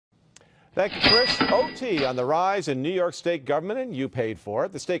Thank you, Chris. OT on the rise in New York State government, and you paid for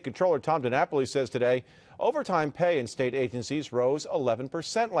it. The State Comptroller Tom DiNapoli says today overtime pay in state agencies rose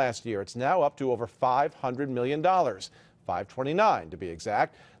 11% last year. It's now up to over $500 million, $529 to be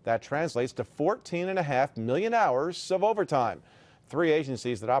exact. That translates to 14.5 million hours of overtime. 3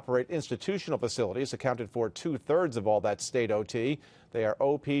 agencies that operate institutional facilities accounted for 2/3 of all that state OT. They are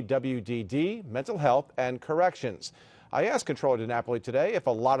OPWDD, Mental Health, and Corrections. I asked Comptroller DiNapoli today if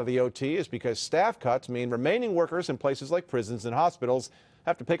a lot of the OT is because staff cuts mean remaining workers in places like prisons and hospitals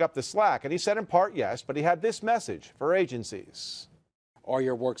have to pick up the slack. And he said in part yes, but he had this message for agencies. Are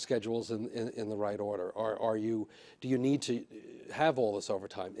your work schedules in the right order? Do you need to have all this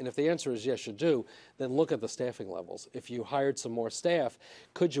overtime? And if the answer is yes, you do, then look at the staffing levels. If you hired some more staff,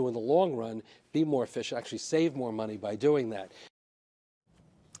 could you in the long run be more efficient, actually save more money by doing that?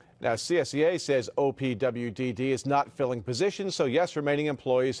 Now, CSEA says OPWDD is not filling positions, so yes, remaining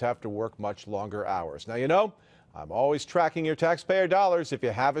employees have to work much longer hours. Now, you know, I'm always tracking your taxpayer dollars. If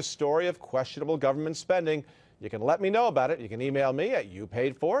you have a story of questionable government spending, you can let me know about it. You can email me at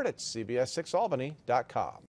youpaidforit@cbs6albany.com.